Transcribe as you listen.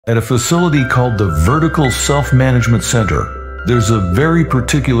At a facility called the Vertical Self-Management Center, there's a very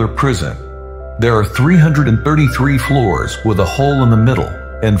particular prison. There are 333 floors with a hole in the middle,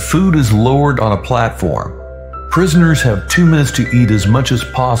 and food is lowered on a platform. Prisoners have 2 minutes to eat as much as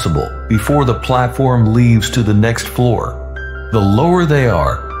possible before the platform leaves to the next floor. The lower they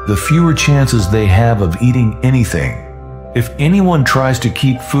are, the fewer chances they have of eating anything. If anyone tries to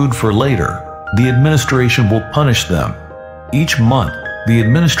keep food for later, the administration will punish them. Each month, the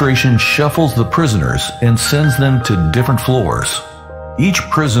administration shuffles the prisoners and sends them to different floors. Each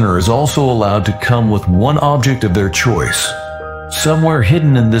prisoner is also allowed to come with one object of their choice. Somewhere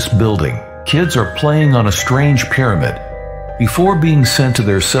hidden in this building, kids are playing on a strange pyramid. Before being sent to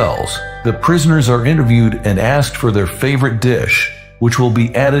their cells, the prisoners are interviewed and asked for their favorite dish, which will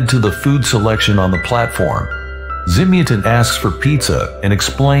be added to the food selection on the platform. Zamiatin asks for pizza and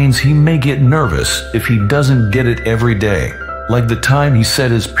explains he may get nervous if he doesn't get it every day, like the time he set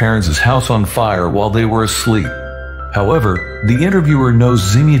his parents' house on fire while they were asleep. However, the interviewer knows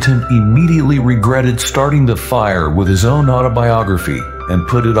Zamiatin immediately regretted starting the fire with his own autobiography and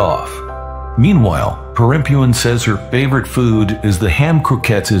put it off. Meanwhile, Perempuan says her favorite food is the ham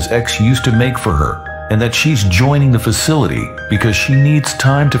croquettes his ex used to make for her, and that she's joining the facility because she needs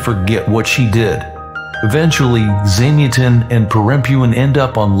time to forget what she did. Eventually, Zamiatin and Perempuan end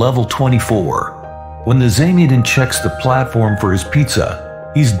up on level 24. When the Zamiatin checks the platform for his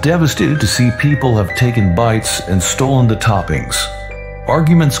pizza, he's devastated to see people have taken bites and stolen the toppings.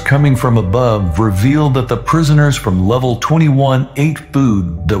 Arguments coming from above reveal that the prisoners from level 21 ate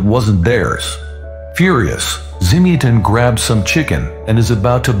food that wasn't theirs. Furious, Zamiatin grabs some chicken and is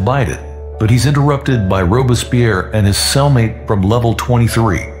about to bite it, but he's interrupted by Robespierre and his cellmate from level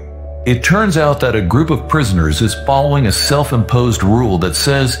 23. It turns out that a group of prisoners is following a self-imposed rule that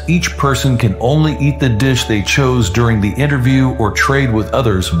says each person can only eat the dish they chose during the interview or trade with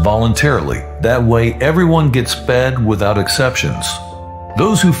others voluntarily. That way, everyone gets fed without exceptions.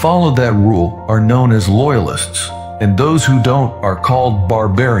 Those who follow that rule are known as Loyalists, and those who don't are called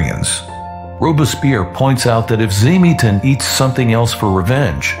Barbarians. Robespierre points out that if Zamiatin eats something else for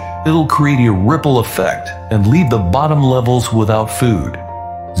revenge, it'll create a ripple effect and leave the bottom levels without food.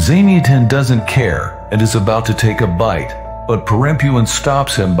 Zamiatin doesn't care and is about to take a bite, but Perempuan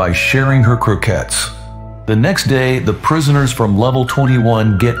stops him by sharing her croquettes. The next day, the prisoners from level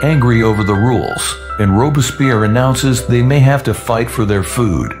 21 get angry over the rules, and Robespierre announces they may have to fight for their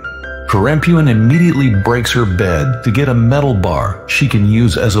food. Perempuan immediately breaks her bed to get a metal bar she can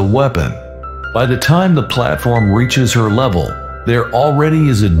use as a weapon. By the time the platform reaches her level, there already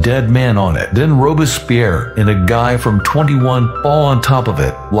is a dead man on it. Then Robespierre and a guy from 21 fall on top of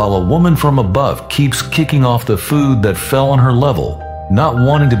it, while a woman from above keeps kicking off the food that fell on her level, not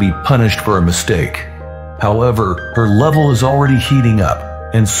wanting to be punished for a mistake. However, her level is already heating up,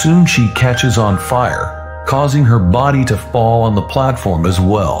 and soon she catches on fire, causing her body to fall on the platform as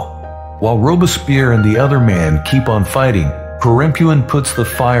well. While Robespierre and the other man keep on fighting, Perempuan puts the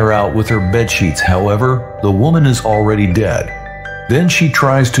fire out with her bedsheets. However, the woman is already dead. Then she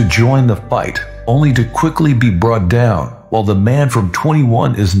tries to join the fight, only to quickly be brought down, while the man from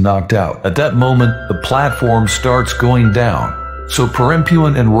 21 is knocked out. At that moment, the platform starts going down, so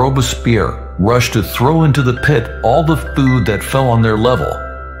Perempuan and Robespierre rush to throw into the pit all the food that fell on their level.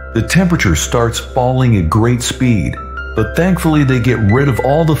 The temperature starts falling at great speed, but thankfully they get rid of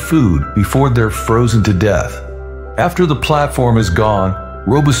all the food before they're frozen to death. After the platform is gone,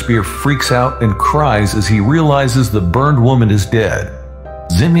 Robespierre freaks out and cries as he realizes the burned woman is dead.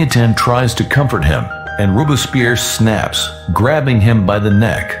 Zamiatin tries to comfort him, and Robespierre snaps, grabbing him by the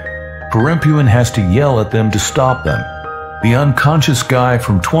neck. Perempuan has to yell at them to stop them. The unconscious guy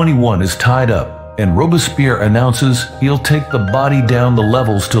from 21 is tied up, and Robespierre announces he'll take the body down the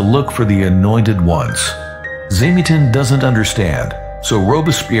levels to look for the Anointed Ones. Zamiatin doesn't understand, so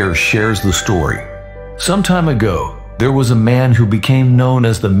Robespierre shares the story. Some time ago, there was a man who became known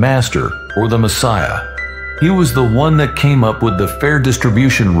as the Master or the Messiah. He was the one that came up with the fair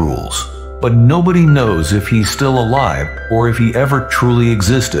distribution rules, but nobody knows if he's still alive or if he ever truly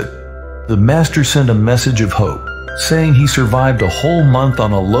existed. The Master sent a message of hope, saying he survived a whole month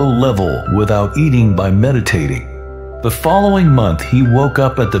on a low level without eating by meditating. The following month, he woke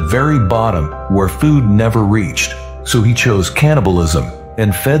up at the very bottom where food never reached, so he chose cannibalism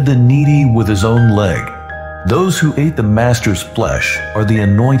and fed the needy with his own leg. Those who ate the Master's flesh are the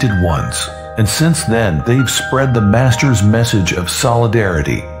Anointed Ones, and since then they've spread the Master's message of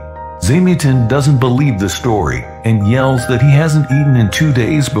solidarity. Zamiatin doesn't believe the story and yells that he hasn't eaten in 2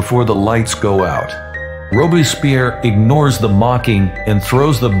 days before the lights go out. Robespierre ignores the mocking and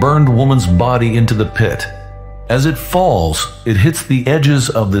throws the burned woman's body into the pit. As it falls, it hits the edges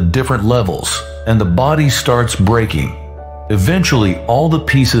of the different levels, and the body starts breaking. Eventually, all the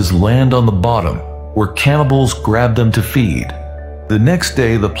pieces land on the bottom, where cannibals grab them to feed. The next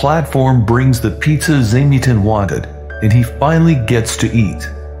day, the platform brings the pizza Zamiatin wanted, and he finally gets to eat.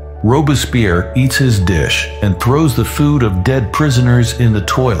 Robespierre eats his dish and throws the food of dead prisoners in the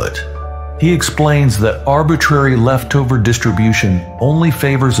toilet. He explains that arbitrary leftover distribution only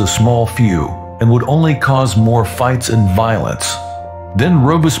favors a small few and would only cause more fights and violence. Then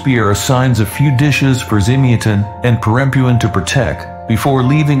Robespierre assigns a few dishes for Zamiatin and Perempuan to protect before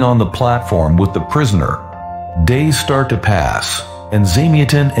leaving on the platform with the prisoner. Days start to pass, and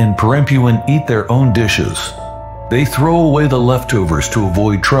Zamiatin and Perempuan eat their own dishes. They throw away the leftovers to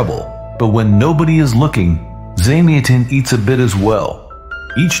avoid trouble, but when nobody is looking, Zamiatin eats a bit as well.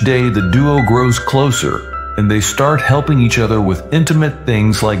 Each day the duo grows closer, and they start helping each other with intimate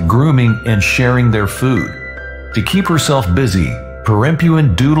things like grooming and sharing their food. To keep herself busy,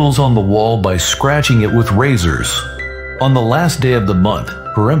 Perempuan doodles on the wall by scratching it with razors. On the last day of the month,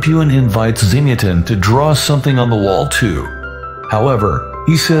 Perempuan invites Zamiatin to draw something on the wall too. However,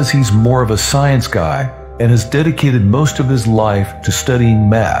 he says he's more of a science guy and has dedicated most of his life to studying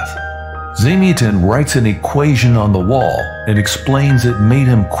math. Zamiatin writes an equation on the wall and explains it made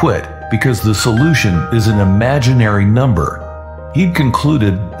him quit because the solution is an imaginary number. He'd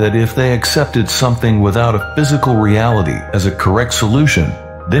concluded that if they accepted something without a physical reality as a correct solution,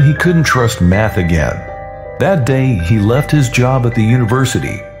 then he couldn't trust math again. That day, he left his job at the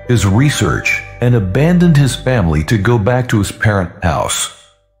university, his research, and abandoned his family to go back to his parent house.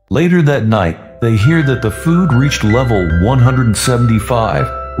 Later that night, they hear that the food reached level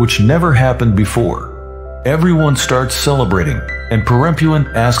 175, which never happened before. Everyone starts celebrating, and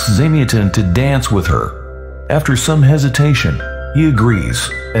Perempuan asks Zamiatin to dance with her. After some hesitation, he agrees,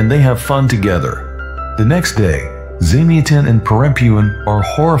 and they have fun together. The next day, Zamiatin and Perempuan are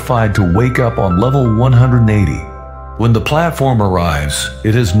horrified to wake up on level 180. When the platform arrives,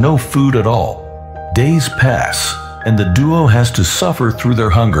 it has no food at all. Days pass, and the duo has to suffer through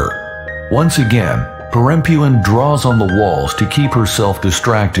their hunger. Once again, Perempuan draws on the walls to keep herself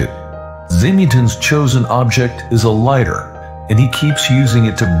distracted. Zamiatin's chosen object is a lighter, and he keeps using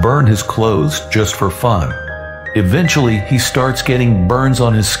it to burn his clothes just for fun. Eventually, he starts getting burns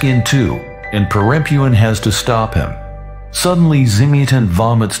on his skin too, and Perempuan has to stop him. Suddenly, Zamiatin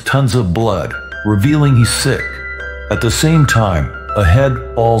vomits tons of blood, revealing he's sick. At the same time, a head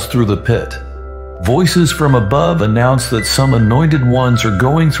falls through the pit. Voices from above announce that some Anointed Ones are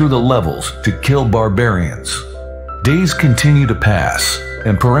going through the levels to kill Barbarians. Days continue to pass,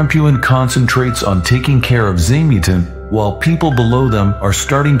 and Perempuan concentrates on taking care of Zamiatin while people below them are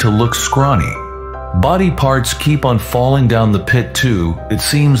starting to look scrawny. Body parts keep on falling down the pit too. It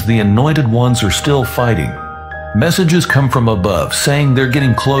seems the Anointed Ones are still fighting. Messages come from above saying they're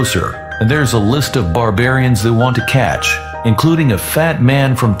getting closer, and there's a list of barbarians they want to catch, including a fat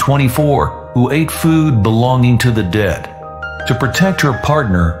man from 24 who ate food belonging to the dead. To protect her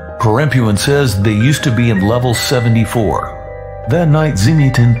partner, Perempuan says they used to be in level 74. That night,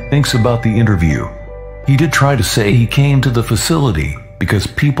 Zamiatin thinks about the interview. He did try to say he came to the facility because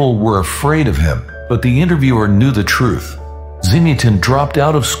people were afraid of him, but the interviewer knew the truth. Zamiatin dropped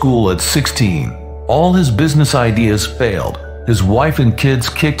out of school at 16. All his business ideas failed. His wife and kids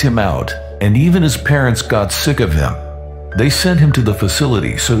kicked him out, and even his parents got sick of him. They sent him to the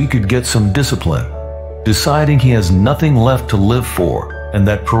facility so he could get some discipline. Deciding he has nothing left to live for, and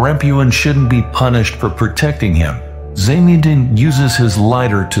that Perempuan shouldn't be punished for protecting him, Zamiatin uses his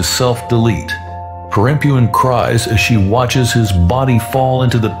lighter to self-delete. Perempuan cries as she watches his body fall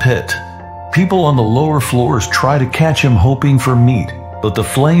into the pit. People on the lower floors try to catch him hoping for meat, but the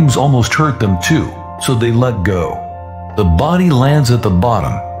flames almost hurt them too, so they let go. The body lands at the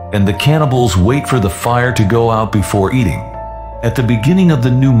bottom, and the cannibals wait for the fire to go out before eating. At the beginning of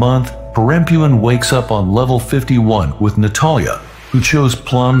the new month, Perempuan wakes up on level 51 with Natalia, who chose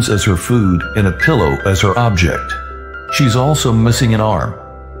plums as her food and a pillow as her object. She's also missing an arm.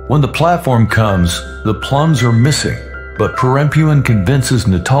 When the platform comes, the plums are missing, but Perempuan convinces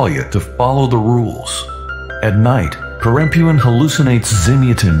Natalia to follow the rules. At night, Perempuan hallucinates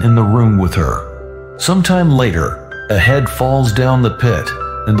Zamiatin in the room with her. Sometime later, a head falls down the pit,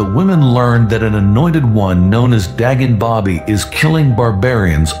 and the women learn that an Anointed One known as Dagin Babi is killing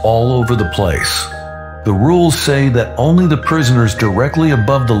barbarians all over the place. The rules say that only the prisoners directly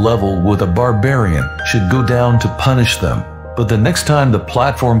above the level with a barbarian should go down to punish them, but the next time the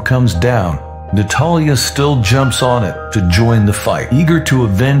platform comes down, Natalia still jumps on it to join the fight. Eager to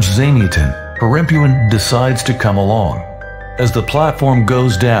avenge Zamiatin, Perempuan decides to come along. As the platform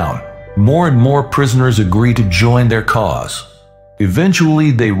goes down, More and more prisoners agree to join their cause. Eventually,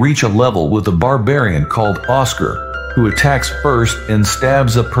 they reach a level with a barbarian called Oscar, who attacks first and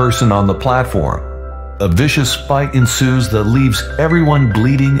stabs a person on the platform. A vicious fight ensues that leaves everyone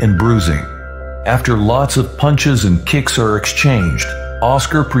bleeding and bruising. After lots of punches and kicks are exchanged,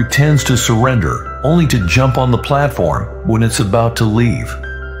 Oscar pretends to surrender, only to jump on the platform when it's about to leave.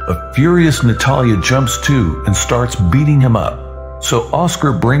 A furious Natalia jumps too and starts beating him up, so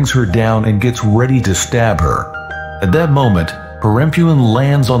Oscar brings her down and gets ready to stab her. At that moment, Perempuan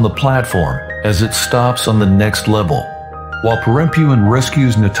lands on the platform as it stops on the next level. While Perempuan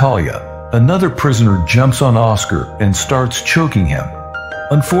rescues Natalia, another prisoner jumps on Oscar and starts choking him.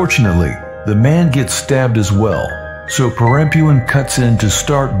 Unfortunately, the man gets stabbed as well, so Perempuan cuts in to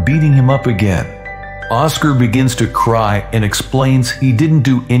start beating him up again. Oscar begins to cry and explains he didn't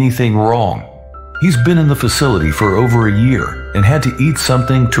do anything wrong. He's been in the facility for over a year and had to eat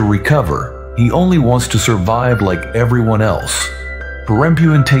something to recover. He only wants to survive like everyone else.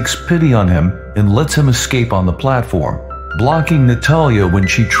 Perempuan takes pity on him and lets him escape on the platform, blocking Natalia when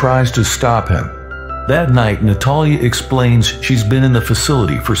she tries to stop him. That night, Natalia explains she's been in the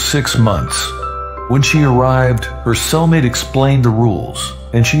facility for 6 months. When she arrived, her cellmate explained the rules,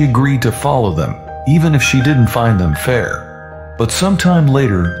 and she agreed to follow them, even if she didn't find them fair. But sometime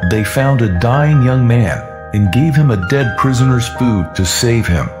later, they found a dying young man and gave him a dead prisoner's food to save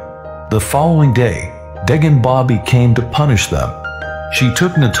him. The following day, Dagin Babi came to punish them. She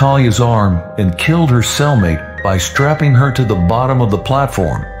took Natalia's arm and killed her cellmate by strapping her to the bottom of the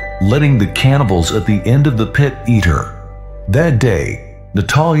platform, letting the cannibals at the end of the pit eat her. That day,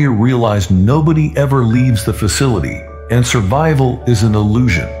 Natalia realized nobody ever leaves the facility, and survival is an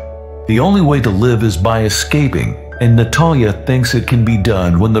illusion. The only way to live is by escaping, and Natalia thinks it can be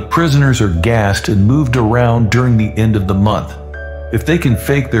done when the prisoners are gassed and moved around during the end of the month. If they can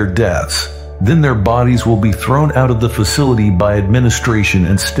fake their deaths, then their bodies will be thrown out of the facility by administration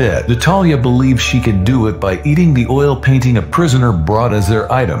instead. Natalia believes she can do it by eating the oil painting a prisoner brought as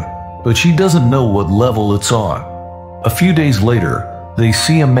their item, but she doesn't know what level it's on. A few days later, they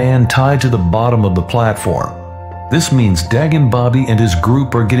see a man tied to the bottom of the platform. This means Dagin Babi and his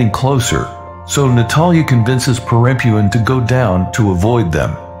group are getting closer, so Natalia convinces Perempuan to go down to avoid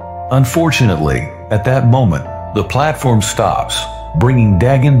them. Unfortunately, at that moment, the platform stops, bringing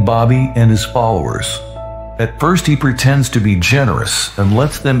Dagin Babi and his followers. At first he pretends to be generous and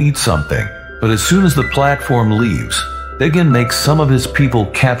lets them eat something, but as soon as the platform leaves, Dagin makes some of his people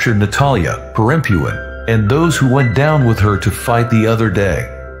capture Natalia, Perempuan, and those who went down with her to fight the other day.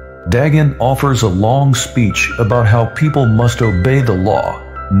 Dagin offers a long speech about how people must obey the law,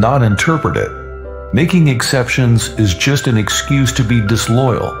 not interpret it. Making exceptions is just an excuse to be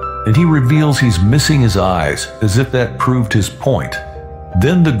disloyal, and he reveals he's missing his eyes as if that proved his point.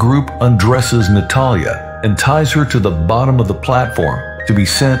 Then the group undresses Natalia and ties her to the bottom of the platform to be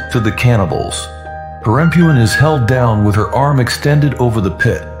sent to the cannibals. Perempuan is held down with her arm extended over the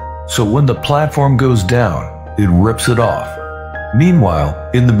pit, so when the platform goes down, it rips it off.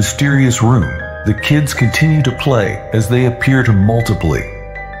 Meanwhile, in the mysterious room, the kids continue to play as they appear to multiply.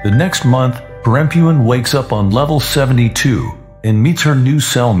 The next month, Perempuan wakes up on level 72 and meets her new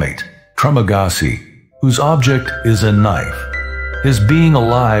cellmate, Trimagasi, whose object is a knife. His being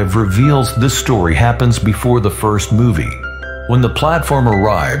alive reveals this story happens before the first movie. When the platform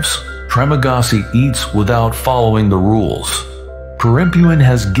arrives, Trimagasi eats without following the rules. Perempuan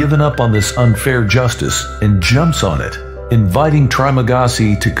has given up on this unfair justice and jumps on it, inviting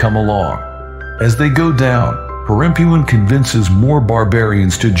Trimagasi to come along. As they go down, Perempuan convinces more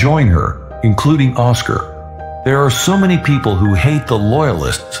barbarians to join her, including Oscar. There are so many people who hate the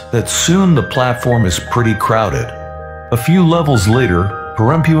Loyalists that soon the platform is pretty crowded. A few levels later,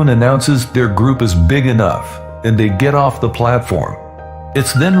 Perempuan announces their group is big enough, and they get off the platform.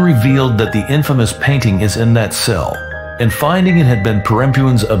 It's then revealed that the infamous painting is in that cell, and finding it had been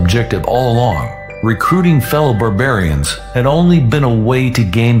Perempuan's objective all along. Recruiting fellow barbarians had only been a way to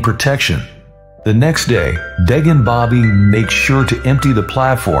gain protection. The next day, Dagin Babi makes sure to empty the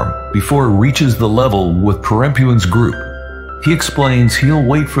platform before it reaches the level with Perempuan's group. He explains he'll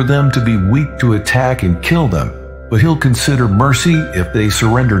wait for them to be weak to attack and kill them, but he'll consider mercy if they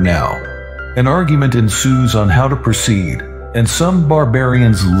surrender now. An argument ensues on how to proceed, and some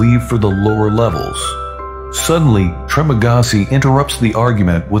barbarians leave for the lower levels. Suddenly, Trimagasi interrupts the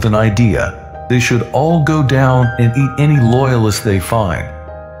argument with an idea. They should all go down and eat any loyalists they find.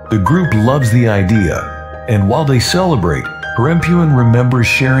 The group loves the idea, and while they celebrate, Perempuan remembers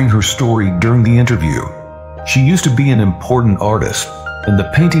sharing her story during the interview. She used to be an important artist, and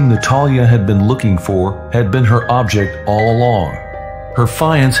the painting Natalia had been looking for had been her object all along. Her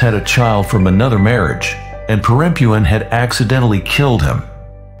fiance had a child from another marriage, and Perempuan had accidentally killed him.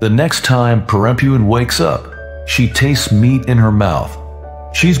 The next time Perempuan wakes up, she tastes meat in her mouth.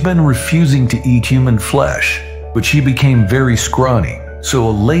 She's been refusing to eat human flesh, but she became very scrawny, so a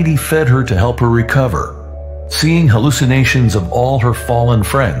lady fed her to help her recover. Seeing hallucinations of all her fallen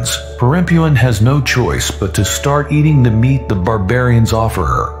friends, Perempuan has no choice but to start eating the meat the barbarians offer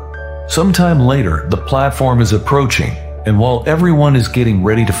her. Sometime later, the platform is approaching, and while everyone is getting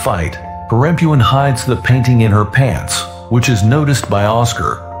ready to fight, Perempuan hides the painting in her pants, which is noticed by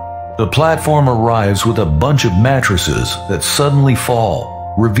Oscar. The platform arrives with a bunch of mattresses that suddenly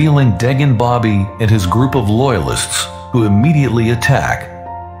fall, revealing Dagin Babi and his group of Loyalists, who immediately attack.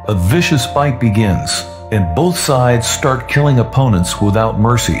 A vicious fight begins, and both sides start killing opponents without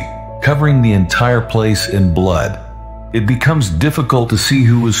mercy, covering the entire place in blood. It becomes difficult to see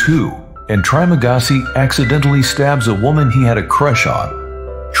who is who, and Trimagasi accidentally stabs a woman he had a crush on.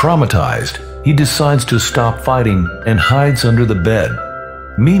 Traumatized, he decides to stop fighting and hides under the bed.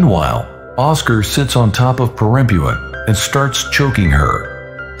 Meanwhile, Oscar sits on top of Perempuan and starts choking her.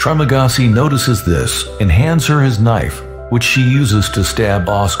 Trimagasi notices this and hands her his knife, which she uses to stab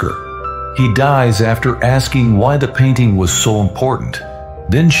Oscar. He dies after asking why the painting was so important.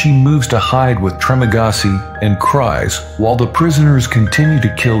 Then she moves to hide with Trimagasi and cries while the prisoners continue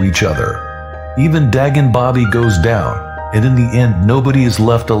to kill each other. Even Dagin Babi goes down, and in the end nobody is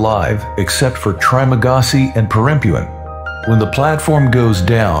left alive except for Trimagasi and Perempuan. When the platform goes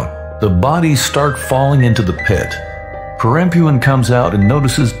down, the bodies start falling into the pit. Perempuan comes out and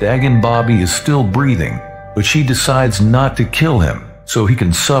notices Dagin Babi is still breathing, but she decides not to kill him so he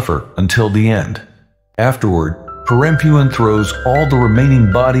can suffer until the end. Afterward, Perempuan throws all the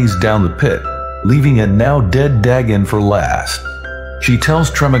remaining bodies down the pit, leaving a now dead Dagin for last. She tells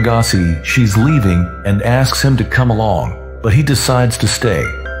Trimagasi she's leaving and asks him to come along, but he decides to stay,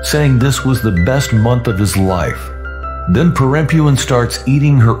 saying this was the best month of his life. Then Perempuan starts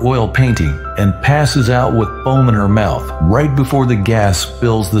eating her oil painting and passes out with foam in her mouth right before the gas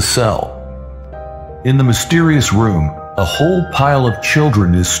fills the cell. In the mysterious room, a whole pile of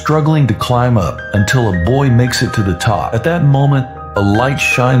children is struggling to climb up until a boy makes it to the top. At that moment, a light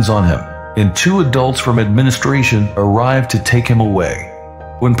shines on him, and two adults from administration arrive to take him away.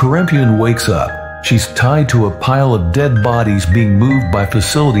 When Perempuan wakes up, she's tied to a pile of dead bodies being moved by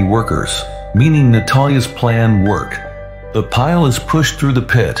facility workers, meaning Natalia's plan worked. The pile is pushed through the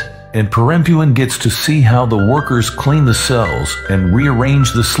pit, and Perempuan gets to see how the workers clean the cells and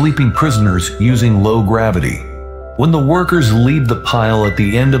rearrange the sleeping prisoners using low gravity. When the workers leave the pile at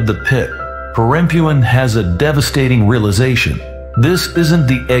the end of the pit, Perempuan has a devastating realization. This isn't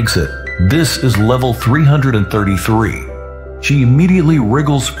the exit, this is level 333. She immediately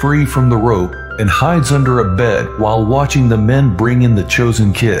wriggles free from the rope and hides under a bed while watching the men bring in the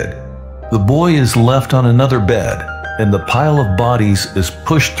chosen kid. The boy is left on another bed, and the pile of bodies is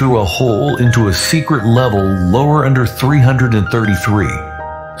pushed through a hole into a secret level lower under 333.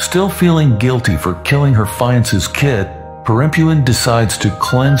 Still feeling guilty for killing her fiance's kid, Perempuan decides to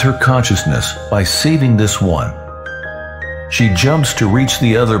cleanse her consciousness by saving this one. She jumps to reach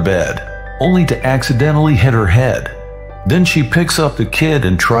the other bed, only to accidentally hit her head. Then she picks up the kid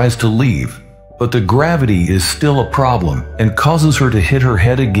and tries to leave, but the gravity is still a problem and causes her to hit her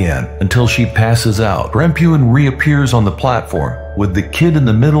head again until she passes out. Perempuan reappears on the platform with the kid in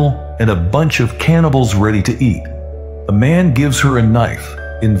the middle and a bunch of cannibals ready to eat. A man gives her a knife,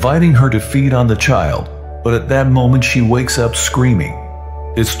 inviting her to feed on the child, but at that moment she wakes up screaming.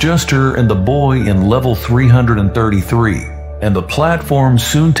 It's just her and the boy in level 333, and the platform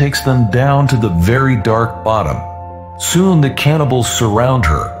soon takes them down to the very dark bottom. Soon the cannibals surround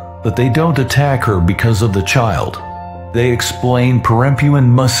her, but they don't attack her because of the child. They explain Perempuan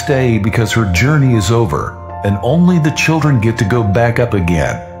must stay because her journey is over, and only the children get to go back up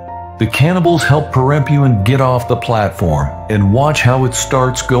again. The cannibals help Perempuan get off the platform and watch how it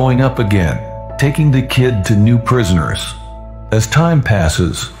starts going up again, taking the kid to new prisoners. As time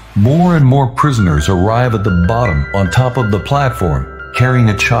passes, more and more prisoners arrive at the bottom on top of the platform, carrying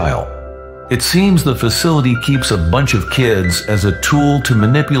a child. It seems the facility keeps a bunch of kids as a tool to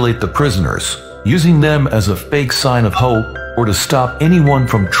manipulate the prisoners, using them as a fake sign of hope or to stop anyone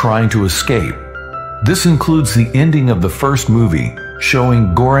from trying to escape. This includes the ending of the first movie,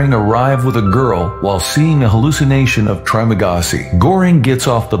 showing Goring arrive with a girl while seeing a hallucination of Trimagasi. Goring gets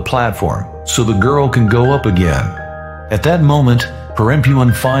off the platform so the girl can go up again. At that moment,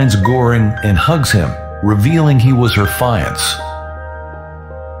 Perempuan finds Goring and hugs him, revealing he was her fiance.